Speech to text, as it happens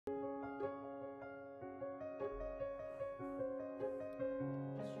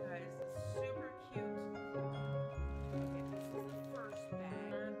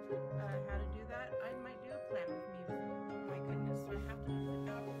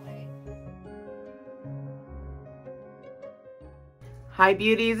Hi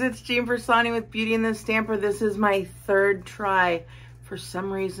beauties, it's Jean Persani with Beauty and the Stamper. This is my third try. For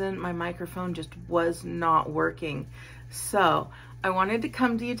some reason, my microphone just was not working. So I wanted to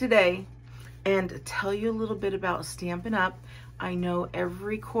come to you today and tell you a little bit about Stampin' Up. I know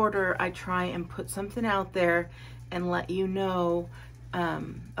every quarter I try and put something out there and let you know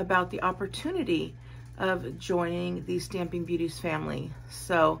about the opportunity of joining the Stamping Beauties family.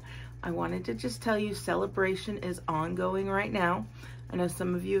 So I wanted to just tell you celebration is ongoing right now. I know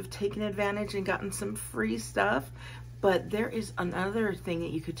some of you have taken advantage and gotten some free stuff, but there is another thing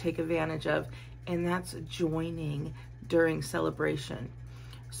that you could take advantage of, and that's joining during celebration.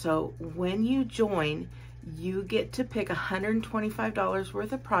 So when you join, you get to pick $125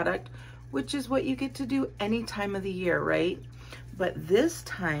 worth of product, which is what you get to do any time of the year, right? But this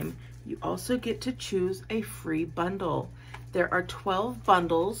time, you also get to choose a free bundle. There are 12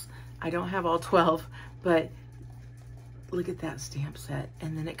 bundles. I don't have all 12, but look at that stamp set.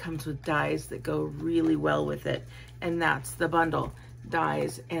 And then it comes with dies that go really well with it. And that's the bundle,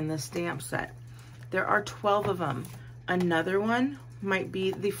 dies and the stamp set. There are 12 of them. Another one might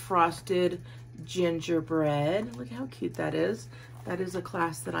be the frosted gingerbread. Look how cute that is. That is a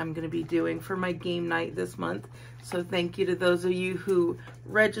class that I'm going to be doing for my game night this month. So thank you to those of you who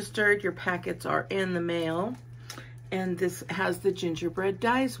registered. Your packets are in the mail. And this has the gingerbread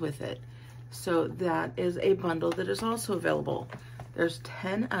dies with it. So that is a bundle that is also available. There's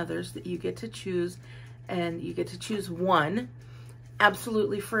 10 others that you get to choose, and you get to choose one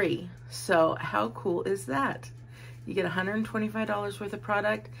absolutely free. So how cool is that? You get $125 worth of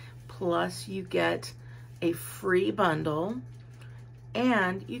product, plus you get a free bundle,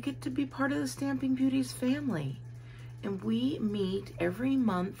 and you get to be part of the Stamping Beauties family. And we meet every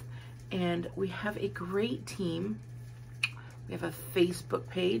month, and we have a great team. We have a Facebook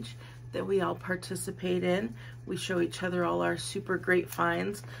page that we all participate in. We show each other all our super great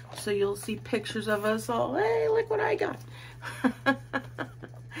finds. So you'll see pictures of us all, hey, look what I got.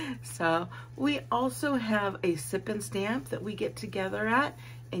 So we also have a sip and stamp that we get together at,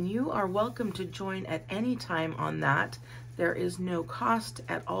 and you are welcome to join at any time on that. There is no cost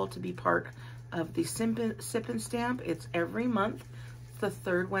at all to be part of the sip and stamp. It's every month. The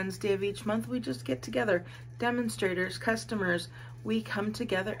third Wednesday of each month, we just get together. Demonstrators, customers, we come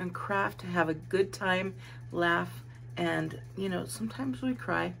together and craft to have a good time, laugh, and you know, sometimes we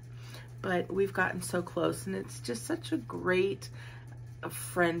cry, but we've gotten so close, and it's just such a great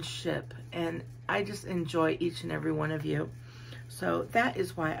friendship, and I just enjoy each and every one of you. So that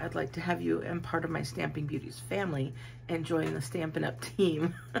is why I'd like to have you and part of my Stamping Beauties family and join the Stampin' Up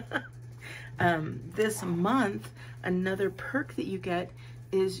team. This month, another perk that you get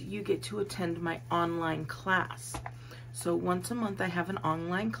is you get to attend my online class. So once a month I have an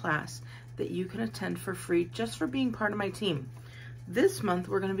online class that you can attend for free just for being part of my team. This month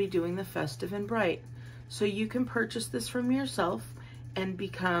we're going to be doing the Festive and Bright. So you can purchase this from yourself and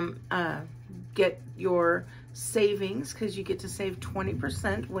become, get your savings, because you get to save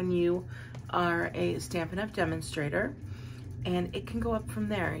 20% when you are a Stampin' Up demonstrator. And it can go up from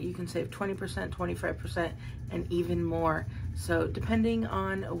there. You can save 20%, 25%, and even more. So depending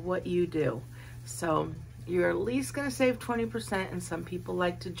on what you do. So you're at least gonna save 20%, and some people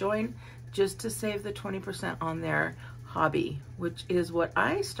like to join just to save the 20% on their hobby, which is what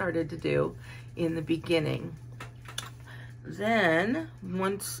I started to do in the beginning. Then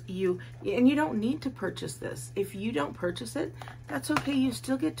once you don't need to purchase this. If you don't purchase it, that's okay. You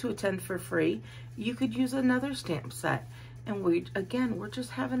still get to attend for free. You could use another stamp set. And we're just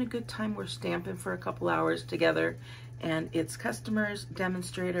having a good time. We're stamping for a couple hours together, and it's customers,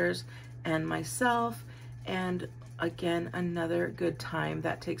 demonstrators, and myself. And again, another good time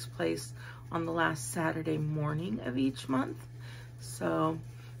that takes place on the last Saturday morning of each month. So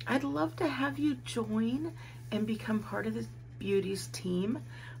I'd love to have you join and become part of this Beauties team.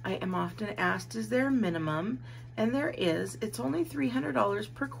 I am often asked, is there a minimum? And there is. It's only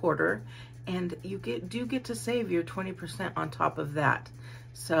 $300 per quarter, and you do get to save your 20% on top of that.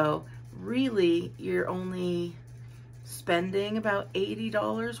 So really, you're only spending about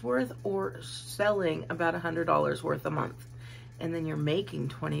 $80 worth or selling about $100 worth a month. And then you're making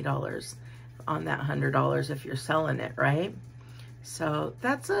 $20 on that $100 if you're selling it, right? So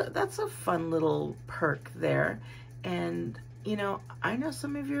that's a fun little perk there. And you know, I know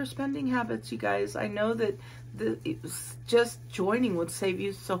some of your spending habits, you guys. I know that just joining would save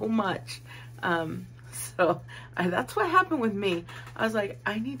you so much. That's what happened with me. I was like,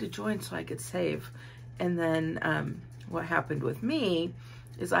 I need to join so I could save. And then what happened with me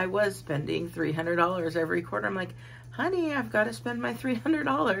is I was spending $300 every quarter. I'm like, honey, I've got to spend my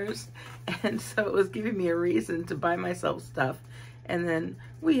 $300. And so it was giving me a reason to buy myself stuff. And then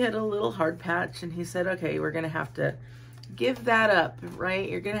we hit a little hard patch, and he said, okay, we're gonna have to give that up, right?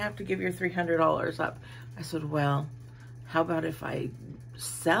 You're gonna have to give your $300 up. I said, well, how about if I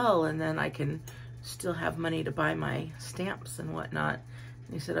sell and then I can still have money to buy my stamps and whatnot?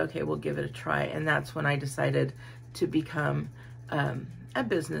 And he said, okay, we'll give it a try. And that's when I decided to become a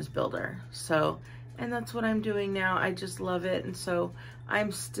business builder. So, and that's what I'm doing now. I just love it. And so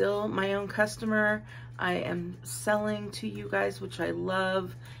I'm still my own customer. I am selling to you guys, which I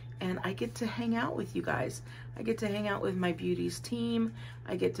love. And I get to hang out with you guys. I get to hang out with my Beauties team.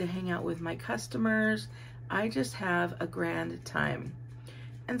 I get to hang out with my customers. I just have a grand time.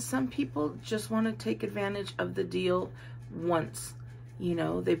 And some people just want to take advantage of the deal once. You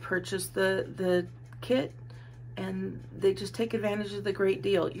know, they purchase the kit and they just take advantage of the great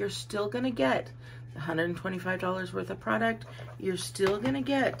deal. You're still going to get $125 worth of product. You're still going to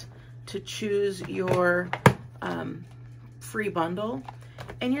get to choose your free bundle.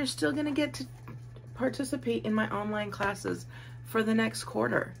 And you're still going to get to participate in my online classes for the next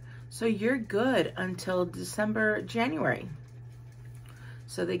quarter. So you're good until January.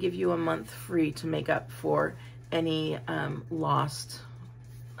 So they give you a month free to make up for any lost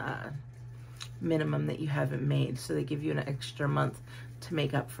minimum that you haven't made. So they give you an extra month to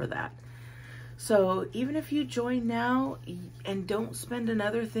make up for that. So even if you join now and don't spend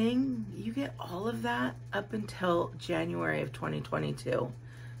another thing, you get all of that up until January of 2022.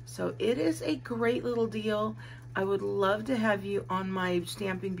 So it is a great little deal. I would love to have you on my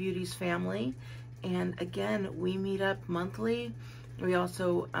Stamping Beauties family. And again, we meet up monthly. We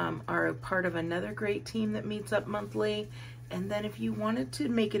also are a part of another great team that meets up monthly. And then if you wanted to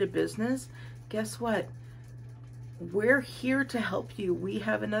make it a business, guess what? We're here to help you. We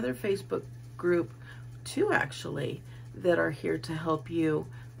have another Facebook group, two actually, that are here to help you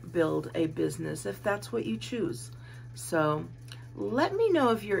build a business if that's what you choose. So let me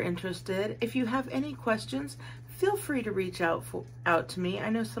know if you're interested. If you have any questions, feel free to reach out to me. I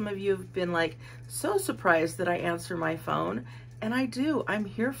know some of you have been like so surprised that I answer my phone, and I do. I'm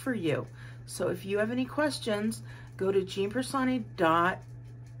here for you. So if you have any questions, go to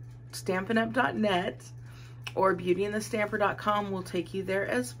jeanpersani.stampinup.net or beautyandthestamper.com will take you there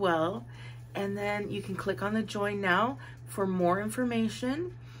as well. And then you can click on the join now for more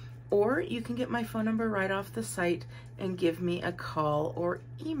information, or you can get my phone number right off the site and give me a call or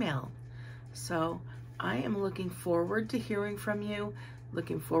email. So I am looking forward to hearing from you,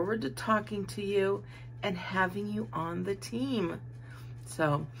 looking forward to talking to you and having you on the team.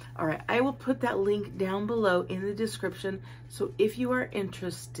 So, all right, I will put that link down below in the description. So if you are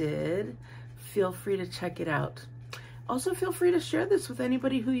interested, feel free to check it out. Also, feel free to share this with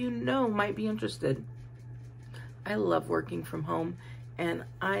anybody who you know might be interested. I love working from home, and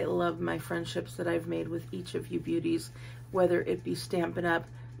I love my friendships that I've made with each of you beauties, whether it be Stampin' Up,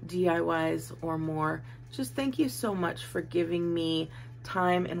 DIYs, or more. Just thank you so much for giving me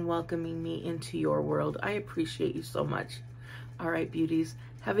time and welcoming me into your world. I appreciate you so much. All right, beauties,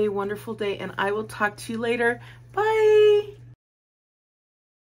 have a wonderful day, and I will talk to you later. Bye.